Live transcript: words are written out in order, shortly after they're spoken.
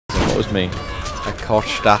was me. I caught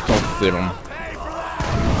that on film.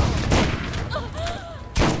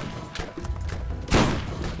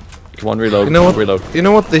 Come on, reload. You know what? Reload. You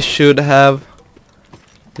know what they should have?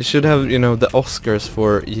 They should have, you know, the Oscars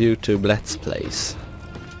for YouTube Let's Plays.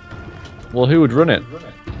 Well, who would run it?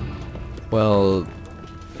 Well,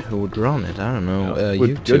 who would run it? I don't know. Who would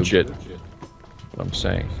YouTube. judge it? What I'm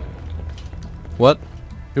saying. What?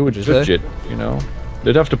 Who would What'd judge you it? You know,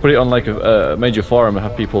 they'd have to put it on like a major forum and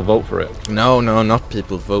have people vote for it. No, not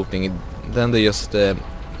people voting. Then they just, then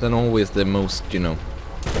always the most, you know,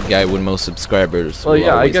 the guy with most subscribers. Well, will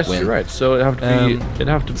yeah, I always guess win. you're right. So it'd have to be. It'd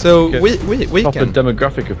have to. So be we proper can.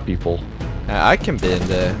 demographic of people. I can be in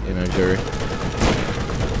the, you know, jury.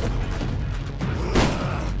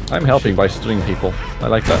 I'm helping by stunning people. I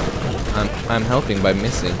like that. I'm helping by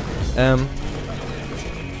missing.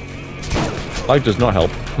 Life does not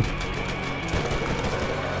help.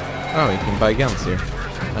 Oh, you can buy guns here.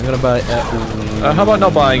 I'm gonna buy. How about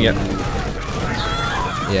not buying it?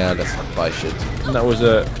 Yeah, let's not buy shit. And that was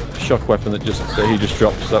a shock weapon that he just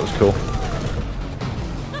dropped. So that was cool.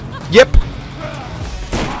 Yep.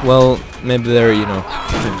 Well, maybe they're, you know,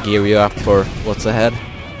 to gear you up for what's ahead.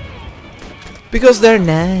 Because they're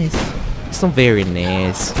nice. It's not very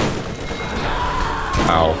nice.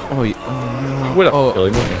 Ow. Oh, We're not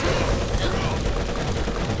killing me.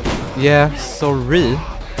 Yeah, sorry.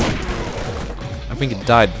 I think it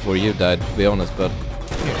died before you died, to be honest, but...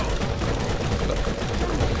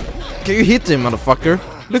 Can you hit him, motherfucker?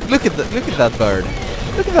 Look at that bird.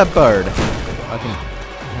 Look at that bird. I can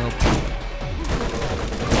help.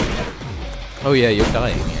 Oh yeah, you're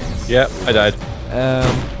dying. Yeah, I died.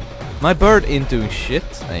 My bird ain't doing shit.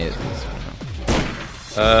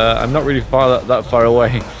 I'm not really that far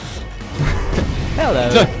away. Hello.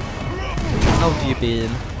 How have you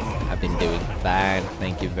been? I've been doing fine,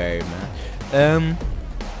 thank you very much.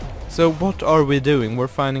 So what are we doing? We're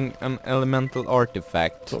finding an elemental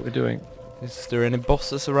artifact. That's what we're doing. Is there any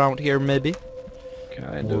bosses around here, maybe?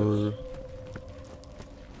 Kind of.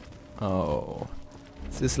 Oh.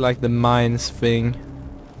 Is this like the mines thing?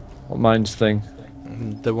 What mines thing?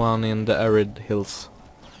 The one in the arid hills.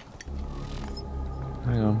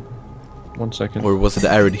 Hang on. 1 second. Or was it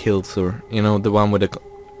the arid hills, or, you know, the one with the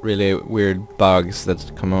really weird bugs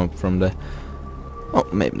that come up from the... Oh,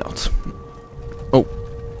 maybe not. Oh.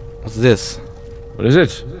 What's this? What is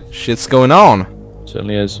it? Shit's going on!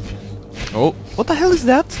 Certainly is. Oh, what the hell is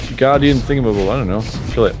that? Guardian thingamable, I don't know.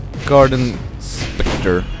 Kill it. Garden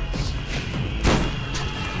Spectre.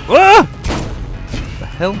 Ah! The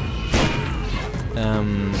hell?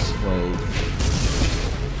 Well...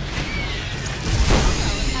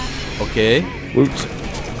 Okay. Whoops.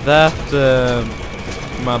 That,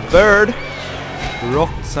 my bird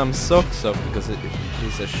rocked some socks off because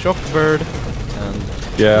he's a shock bird, and...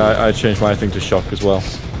 Yeah, I changed my thing to shock as well.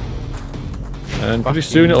 And pretty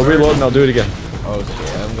soon it'll reload and I'll do it again.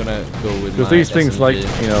 Okay, I'm gonna go with Because my these things, SMG. like,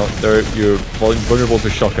 you know, you're vulnerable to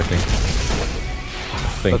shock, I think.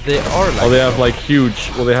 But they are like... Oh, they have like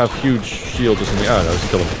huge... Well, they have huge shields or something. I don't know, just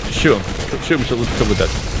kill them. Just shoot them. Shoot them till they're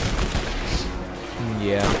dead.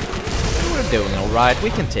 Yeah. We're doing alright, we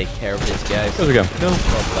can take care of these guys. Yes, we can. No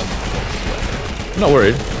problem. I'm not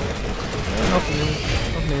worried. Not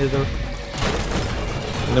me either.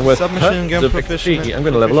 And then with Submachine gun the proficiency. victory, I'm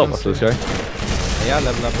gonna level up after this guy. Yeah,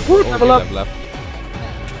 level up. Woo, level up. Level up.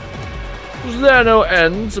 Is there no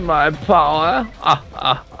end to my power?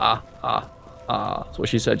 That's what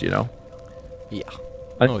she said, you know. Yeah.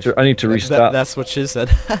 I need to restart. That's what she said.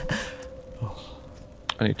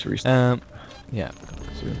 I need to restart. Yeah.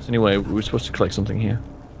 Anyway, we were supposed to collect something here.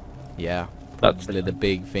 Yeah. That's Probably the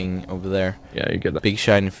big thing over there. Yeah, you get that. Big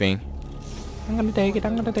shiny thing. I'm gonna take it,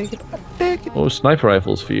 I'm gonna take it, I'm gonna take it. Oh, sniper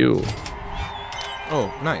rifles for you.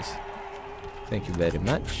 Oh, nice. Thank you very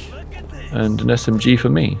much. And an SMG for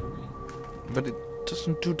me. But it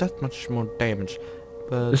doesn't do that much more damage.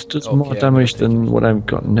 But This does okay, more damage than what I've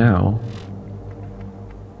got now.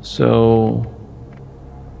 So...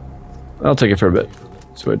 I'll take it for a bit.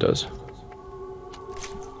 See what it does.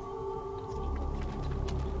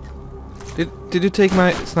 Did you take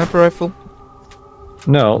my sniper rifle?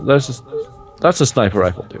 No, that's a sniper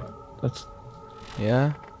rifle, dude. That's...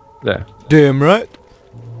 Yeah. There. Damn right.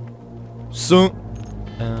 So...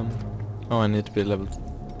 Oh, I need to be level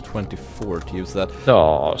 24 to use that.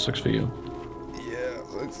 Oh, sucks for you. Yeah,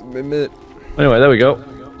 sucks a bit. Anyway, there we go.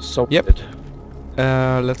 So Yep. good.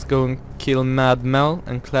 Let's go and kill Mad Mel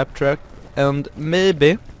and Claptrap, and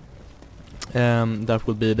maybe that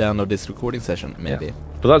will be the end of this recording session. Maybe. Yeah.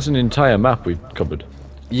 But that's an entire map we covered.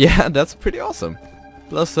 Yeah, that's pretty awesome.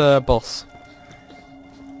 Plus boss.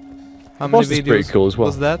 How Boss many is pretty videos cool as well.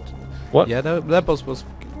 was that? What? Yeah, that boss was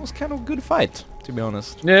kind of a good fight, to be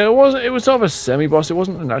honest. Yeah, it wasn't. It was sort of a semi-boss. It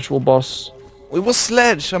wasn't an actual boss. It was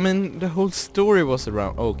Sledge. I mean, the whole story was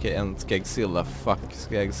around. Okay, and Skagzilla. Fuck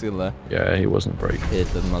Skagzilla. Yeah, he wasn't very. Hate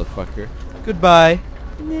that motherfucker. Goodbye.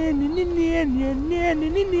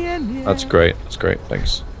 That's great. That's great.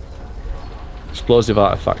 Thanks. Explosive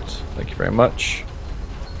artifact. Thank you very much.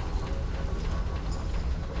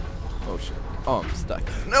 Oh shit. Oh, I'm stuck.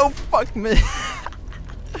 No, fuck me.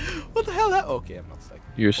 What the hell? Okay, I'm not stuck.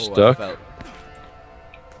 You're Oh, stuck. I fell.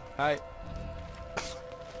 Hi.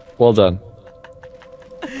 Well done.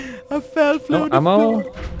 I fell. No ammo.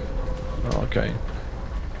 Oh, okay.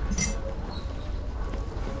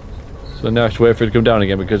 So now I have to wait for it to come down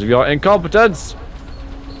again because of your incompetence.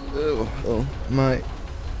 Oh, my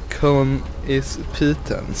con is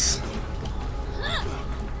pitens.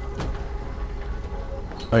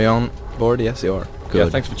 Are you on board? Yes, you are. Good. Yeah,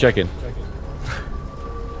 thanks for checking.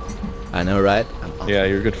 I know, right? Yeah,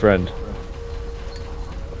 you're a good friend.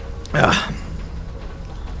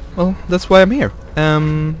 Well, that's why I'm here.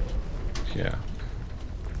 Yeah.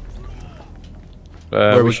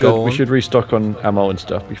 Where we we going? should restock on ammo and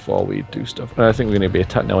stuff before we do stuff. I think we're going to be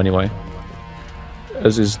attacked now anyway.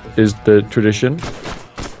 As is the tradition.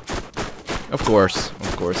 Of course.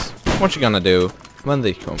 What you gonna do when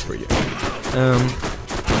they come for you?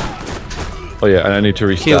 Oh yeah, and I need to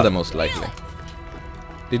restart. Kill them most likely.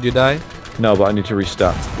 Did you die? No, but I need to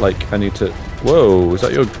restart. Like, I need to... Whoa, is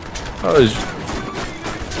that your...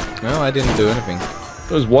 No, I didn't do anything.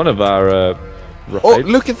 That was one of our... Oh,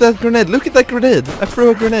 look at that grenade! Look at that grenade! I threw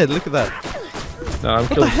a grenade, look at that! No, I'm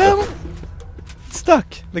What the hell? It's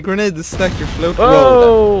stuck! The grenade is stuck, you're floating.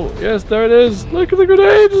 Oh! Yes, there it is! Look at the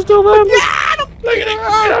grenade! It's still there! Look at it! Look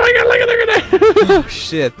at the grenade! Oh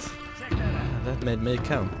shit! That made me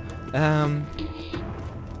count.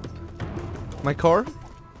 My car?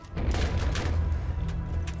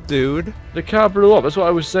 Dude. The car blew up, that's what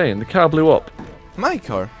I was saying. The car blew up. My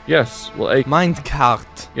car? Yes, well, a...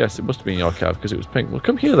 Minecart. Yes, it must have been your car because it was pink. Well,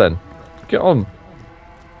 come here then. Get on.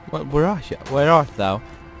 Where are you? Where art thou?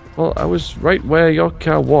 Well, I was right where your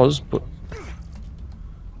car was, but...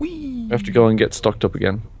 Whee! I have to go and get stocked up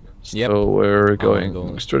again. Yep. So we're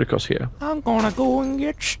going straight across here. I'm gonna go and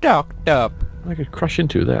get stocked up. I could crash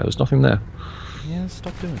into there, there's nothing there. Yeah,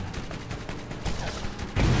 stop doing it.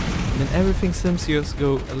 I mean, everything seems to just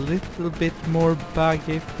go a little bit more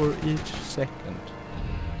buggy for each second.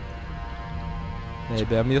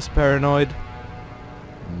 Maybe I'm just paranoid.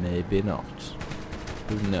 Maybe not.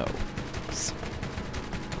 Who knows?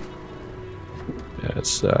 Yeah,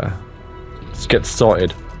 let's get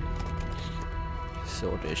sorted.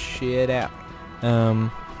 Sort this shit out.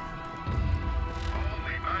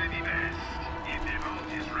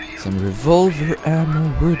 Some revolver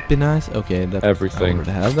ammo would be nice. Okay, that's Everything. I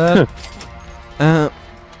already have that.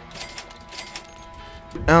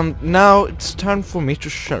 Now it's time for me to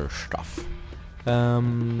sell stuff.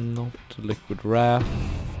 Not liquid wrath.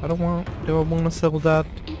 Do I want to sell that?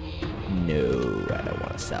 No, I don't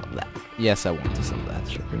want to sell that. Yes, I want to sell that.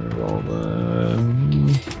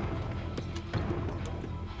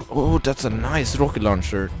 Oh, that's a nice rocket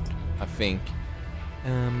launcher, I think.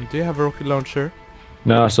 Do you have a rocket launcher?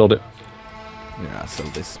 No, I sold it. Yeah, I sell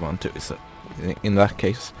this one too, so in that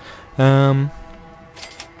case.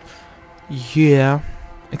 Yeah.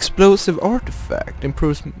 Explosive artifact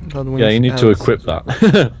improves blood wings. Yeah, you need to equip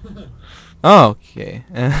that. Oh, okay.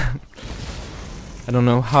 I don't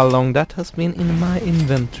know how long that has been in my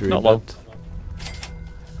inventory. Not long.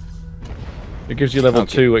 It gives you level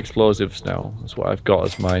 2 explosives now. That's what I've got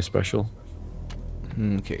as my special.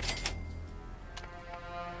 Okay.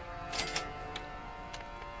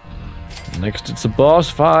 Next it's a boss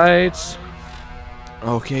fight.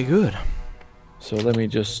 Okay, good. So let me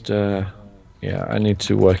just yeah, I need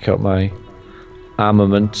to work out my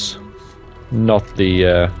armament. Not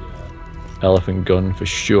the elephant gun for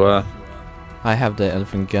sure. I have the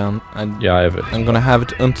elephant gun. Yeah, I have it. I'm gonna have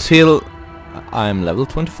it until I'm level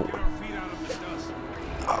 24.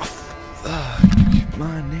 Oh, fuck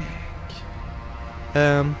my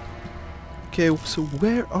neck. Okay, so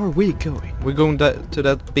where are we going? We're going to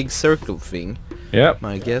that big circle thing. Yep.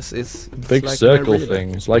 My guess is Big like circle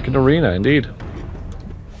thing. It's like an arena, indeed.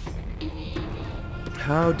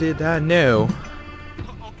 How did I know?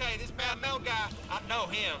 Okay, this bad Mel guy, I know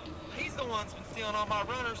him. He's the one that's been stealing all my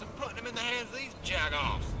runners and putting them in the hands of these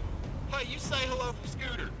jagoffs. Hey, you say hello from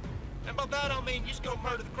Scooter. And by that I mean you just go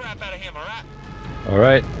murder the crap out of him, alright?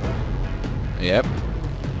 Alright. Yep.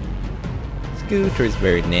 Scooter is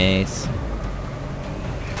very nice.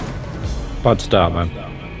 Bad start, man.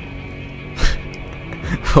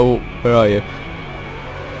 Oh, where are you?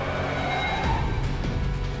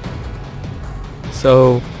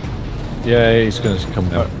 So, Yeah, he's gonna come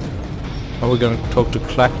now. are we gonna talk to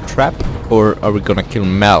Claptrap or are we gonna kill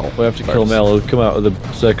Mel? We have to kill first? Mel. He'll come out of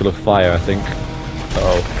the circle of fire, I think.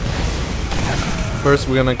 Uh-oh. First,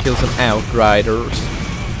 we're gonna kill some Outriders.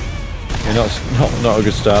 Yeah, not a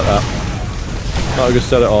good start, that. Not a good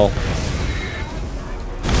start at all.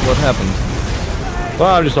 What happened?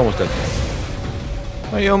 Well, I'm just almost dead.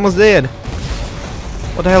 Oh, you almost did.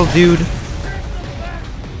 What the hell, dude?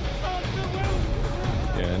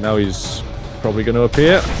 Yeah, now he's probably going to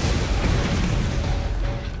appear.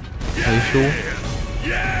 Are you sure?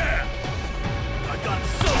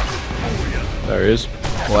 There he is.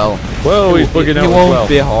 Well, Whoa, he's bugging out he as won't well.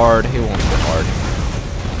 be hard. He won't be hard.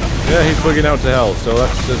 Yeah, he's bugging out to hell, so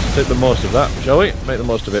let's just take the most of that, shall we? Make the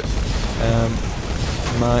most of it.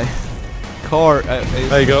 My car.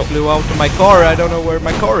 There you go. Flew out of my car. I don't know where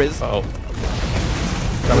my car is. Uh-oh.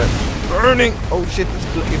 Damn it. Burning. Oh shit! It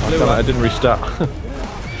flew Damn it, I out. didn't restart.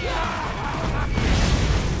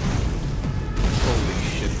 Holy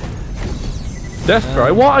shit! Death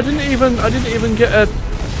cry? What? I didn't even get a...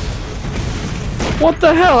 What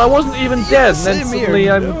the hell? I wasn't even dead, and then same here. suddenly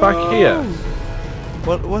I'm back here.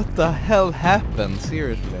 What the hell happened?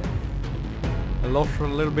 Seriously, I lost a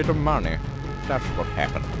little bit of money. That's what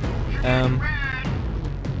happened.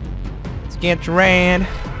 Let's get ran.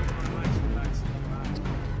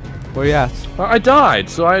 Where you at? I died,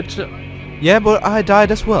 so I had to... Yeah, but I died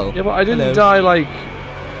as well. Yeah, but I didn't Hello. die, like,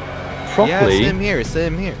 properly. Yeah, same here,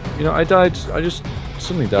 same here. You know, I died, I just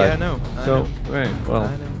suddenly died. Yeah, I know. I So, know. right, well...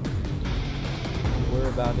 I know. Don't worry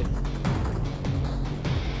about it.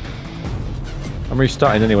 I'm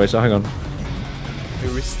restarting anyway, so hang on.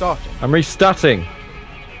 You're restarting. I'm restarting!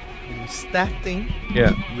 Restarting?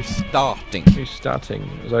 Yeah, Restarting. restarting,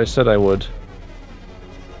 as I said I would.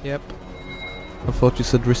 Yep. I thought you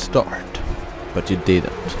said restart, but you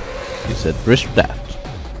didn't. You said restart.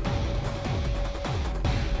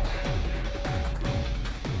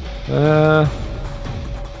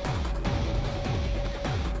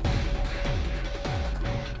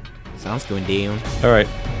 Sounds going down. Alright.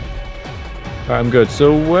 Alright, I'm good.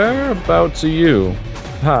 So whereabouts are you?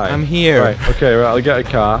 Hi. I'm here. Right, okay, right, I'll get a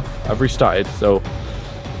car. I've restarted, so...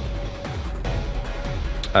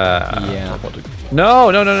 Yeah. No,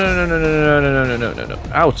 no, no, no, no, no, no, no, no, no, no, no,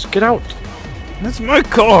 no. Out! Get out! That's my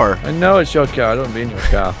car! I know it's your car, I don't be in your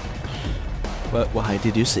car. But why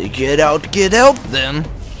did you say get out then?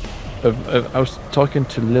 I was talking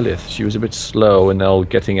to Lilith. She was a bit slow in the whole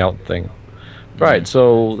getting out thing. Right,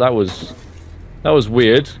 so that was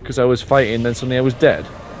weird because I was fighting, and then suddenly I was dead.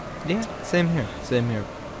 Yeah, same here, same here.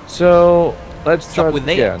 So let's Stop try it with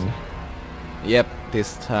that. again. Yep,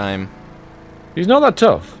 this time He's not that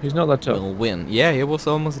tough. He's not that tough. we'll win. Yeah, he was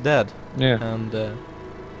almost dead. Yeah. And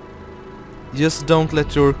just don't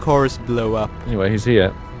let your cars blow up. Anyway, he's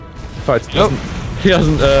here. In fact, Oh. he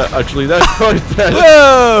hasn't actually. That's quite dead.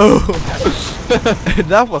 Whoa!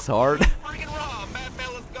 That was hard. Freaking raw, Mad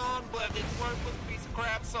Mel is gone, but it's worthless piece of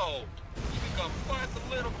crap soul. You become quite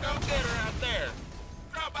the little go-getter out there.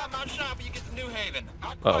 Drop by my shop and you get to New Haven.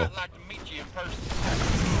 I'd quite Uh-oh. like to meet you in person.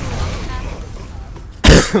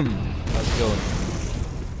 How's it going?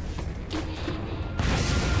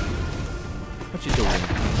 What you doing?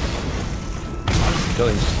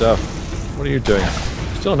 Killing stuff. What are you doing?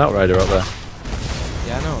 Still an outrider out there.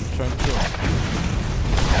 Yeah, I know, I'm trying to kill him.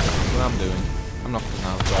 That's what I'm doing. I'm not an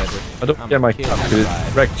outrider. I don't I'm get my killing cap because outrider.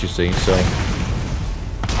 it's wrecked, you see. So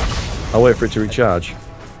I'll wait for it to recharge.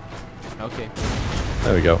 Okay.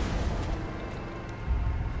 There we go.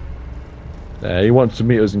 There, he wants to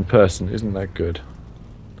meet us in person. Isn't that good?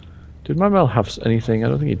 Did my Mel have anything? I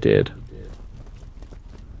don't think he did.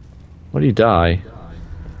 Why did he die?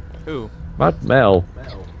 Who? Mad Mel.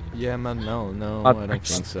 Yeah, man, no, Mad I don't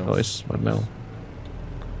Max. think so. Oh, it's Mad Mel.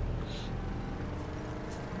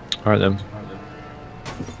 Alright then.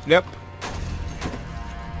 Yep.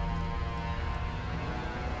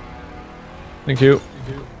 Thank you.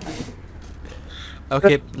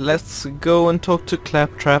 Okay, let's go and talk to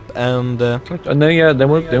Claptrap and And then yeah, then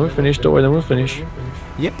we're finished. Don't worry, then we'll finish.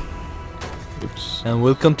 yep, Oops. and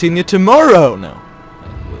we'll continue tomorrow. No.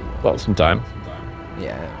 Well, sometime.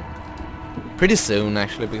 Yeah. Pretty soon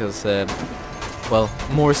actually, because well,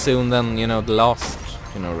 more soon than the last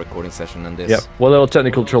recording session and this. Yep. Well, little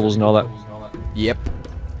technical troubles and all that. Yep.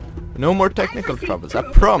 No more technical troubles, I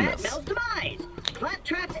promise.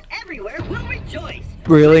 Claptraps everywhere will rejoice.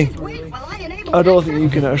 Really? Wait while I enable I don't think you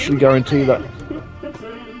can actually guarantee that.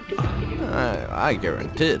 I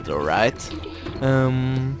guarantee it, alright.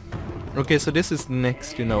 Okay, so this is the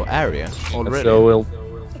next, area already. So we'll.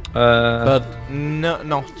 But no,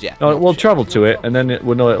 not yet. No, not we'll yet. travel to it, and then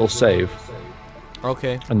we'll know it'll save.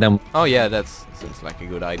 Okay. And then, Oh yeah, that seems like a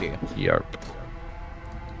good idea. yarp.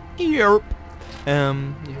 Yep.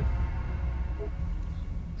 Yeah.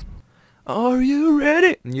 Are you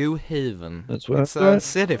ready? New Haven. That's what It's I a thought.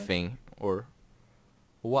 city thing, or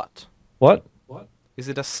what? What? Is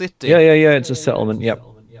it a city? Yeah, yeah, yeah. It's a settlement. Yep.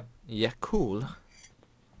 Yeah, cool.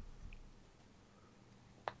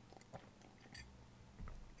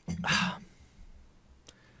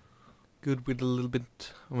 Good with a little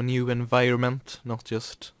bit of a new environment, not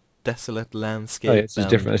just desolate landscape. Oh, yeah, it's just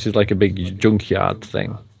different. This is like a big junkyard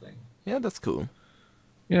thing. Yeah, that's cool.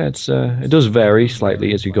 Yeah, it's it does vary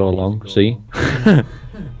slightly as you go along. See?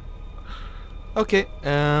 Okay,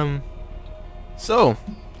 so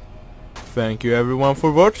thank you everyone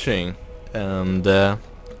for watching, and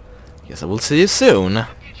guess I will see you soon.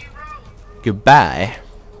 Goodbye.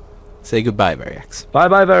 Say goodbye, Veriax. Bye,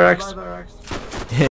 bye, Veriax.